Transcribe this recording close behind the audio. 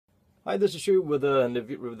Hi, this is Shu with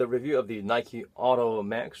the review of the Nike Auto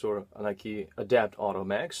Max or Nike Adapt Auto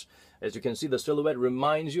Max. As you can see, the silhouette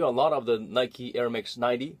reminds you a lot of the Nike Air Max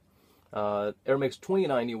 90. Air Max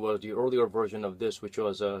 2090 was the earlier version of this, which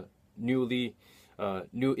was a new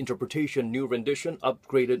interpretation, new rendition,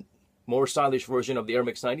 upgraded, more stylish version of the Air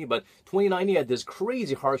Max 90. But 2090 had this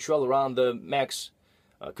crazy hard shell around the Max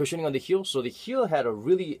cushioning on the heel, so the heel had a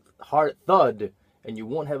really hard thud, and you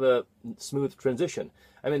won't have a smooth transition.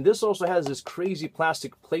 I mean, this also has this crazy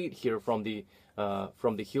plastic plate here from the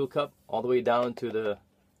heel cup all the way down to the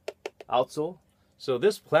outsole. So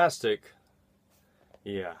this plastic,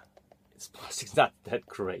 yeah, this plastic's not that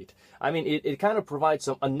great. I mean, it kind of provides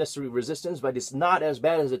some unnecessary resistance, but it's not as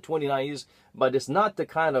bad as the 2090s, but it's not the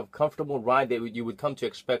kind of comfortable ride that you would come to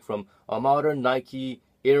expect from a modern Nike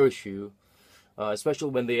Air shoe. Especially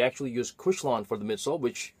when they actually use Cushlon for the midsole,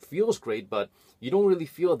 which feels great, but you don't really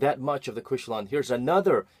feel that much of the Cushlon. Here's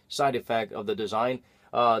another side effect of the design.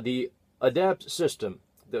 The Adapt system,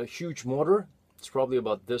 the huge motor, it's probably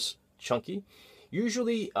about this chunky.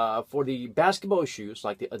 Usually for the basketball shoes,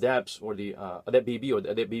 like the Adapts or the Adapt BB or the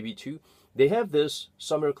Adapt BB2, they have this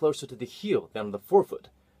somewhere closer to the heel than the forefoot.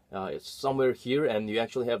 It's somewhere here, and you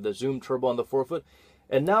actually have the Zoom Turbo on the forefoot.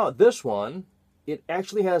 And now this one, it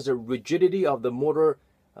actually has the rigidity of the motor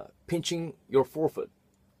pinching your forefoot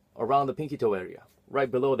around the pinky toe area,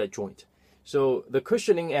 right below that joint. So the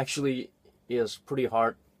cushioning actually is pretty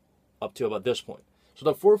hard up to about this point. So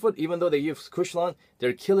the forefoot, even though they use Cushlon,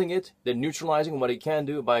 they're killing it. They're neutralizing what it can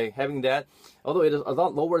do by having that. Although it is a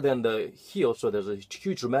lot lower than the heel, so there's a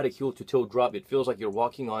huge dramatic heel to toe drop. It feels like you're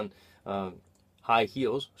walking on high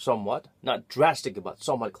heels somewhat. Not drastic, but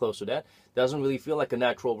somewhat close to that. Doesn't really feel like a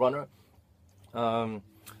natural runner.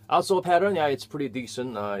 Outsole pattern, yeah, it's pretty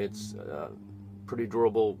decent. It's pretty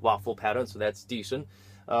durable waffle pattern, so that's decent.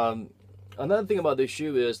 Another thing about this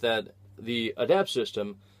shoe is that the Adapt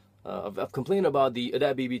system, I've complained about the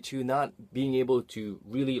Adapt BB2 not being able to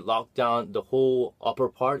really lock down the whole upper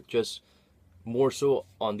part, just more so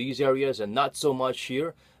on these areas and not so much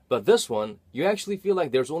here. But this one, you actually feel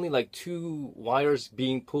like there's only like two wires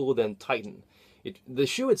being pulled and tightened. The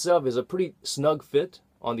shoe itself is a pretty snug fit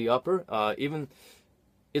on the upper. Even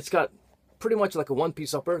it's got pretty much like a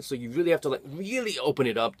one-piece upper, so you really have to like really open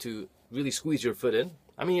it up to really squeeze your foot in.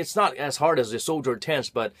 I mean, it's not as hard as the Soldier Tense,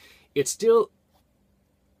 but it's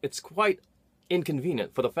quite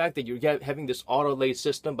inconvenient for the fact that you're having this auto lace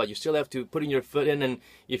system, but you still have to put in your foot in, and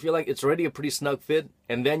you feel like it's already a pretty snug fit,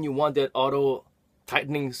 and then you want that auto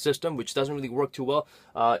tightening system, which doesn't really work too well.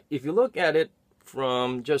 If you look at it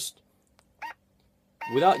from just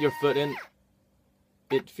without your foot in,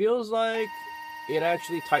 it feels like it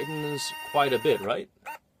actually tightens quite a bit, right?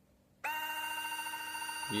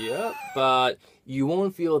 Yeah, but you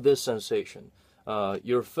won't feel this sensation.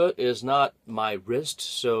 Your foot is not my wrist,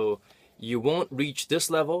 so you won't reach this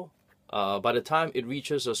level. By the time it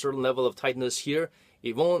reaches a certain level of tightness here,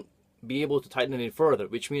 it won't be able to tighten any further,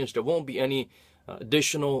 which means there won't be any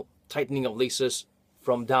additional tightening of laces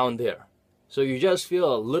from down there. So you just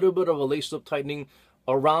feel a little bit of a lace loop tightening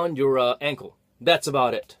around your ankle. That's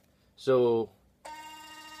about it. So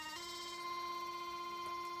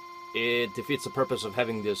it defeats the purpose of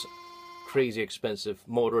having this crazy expensive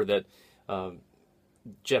motor that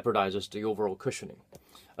jeopardizes the overall cushioning.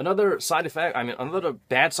 Another side effect, another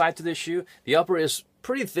bad side to this shoe, the upper is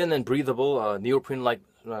pretty thin and breathable, neoprene-like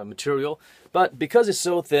material, but because it's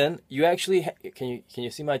so thin, you actually can you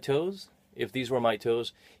see my toes? If these were my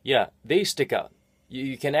toes, yeah, they stick out.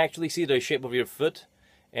 You can actually see the shape of your foot,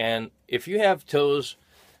 and if you have toes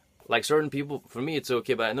like certain people, for me it's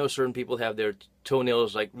okay, but I know certain people have their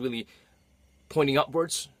toenails like really pointing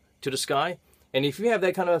upwards to the sky, and if you have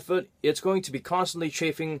that kind of a foot, it's going to be constantly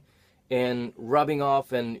chafing and rubbing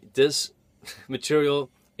off, and this material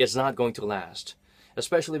is not going to last,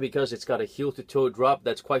 especially because it's got a heel to toe drop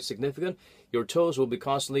that's quite significant. Your toes will be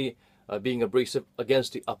constantly being abrasive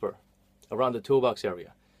against the upper around the toe box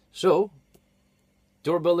area, so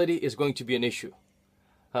durability is going to be an issue.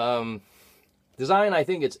 Design, I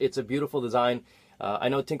think it's a beautiful design. I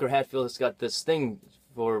know Tinker Hatfield has got this thing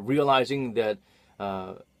for realizing that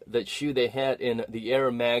that shoe they had in the Air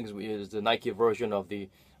Mags is the Nike version of the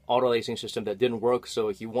auto lacing system that didn't work, so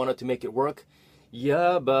he wanted to make it work.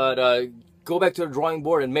 Yeah, but go back to the drawing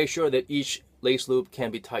board and make sure that each lace loop can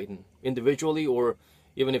be tightened individually, or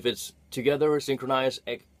even if it's together, synchronized,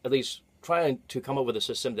 at least try to come up with a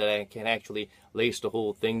system that can actually lace the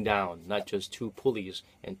whole thing down, not just two pulleys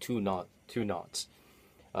and two knots.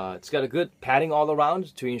 It's got a good padding all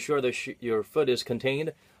around to ensure that your foot is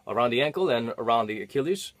contained around the ankle and around the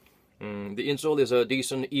Achilles. The insole is a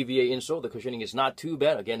decent EVA insole. The cushioning is not too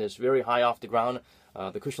bad. Again, it's very high off the ground.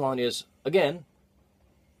 The cushion line is, again,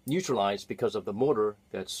 neutralized because of the motor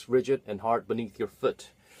that's rigid and hard beneath your foot.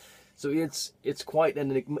 So it's quite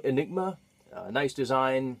an enigma. Nice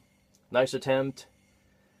design, nice attempt.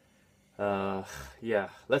 Yeah,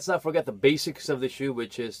 let's not forget the basics of the shoe,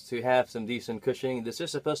 which is to have some decent cushioning. This is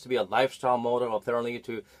supposed to be a lifestyle model, apparently,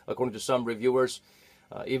 according to some reviewers.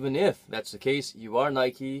 Even if that's the case, you are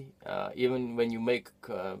Nike. Even when you make,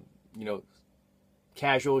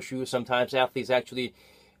 casual shoes, sometimes athletes actually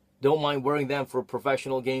don't mind wearing them for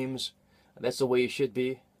professional games. That's the way it should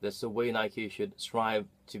be. That's the way Nike should strive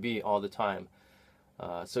to be all the time.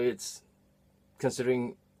 So it's,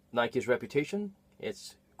 considering Nike's reputation,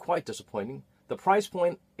 it's quite disappointing. The price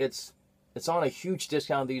point, it's on a huge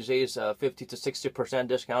discount these days, 50 to 60%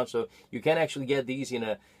 discount. So you can actually get these in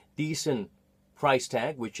a decent price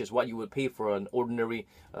tag, which is what you would pay for an ordinary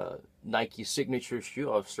Nike signature shoe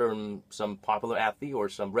of some popular athlete or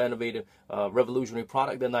some renovated revolutionary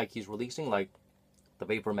product that Nike's releasing, like the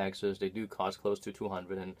Vapor Maxes. They do cost close to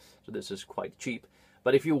 $200, and so this is quite cheap.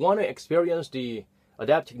 But if you want to experience the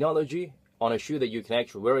Adapt technology on a shoe that you can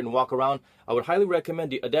actually wear and walk around, I would highly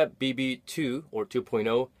recommend the Adapt BB2 or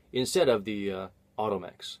 2.0 instead of the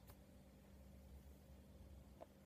Automax.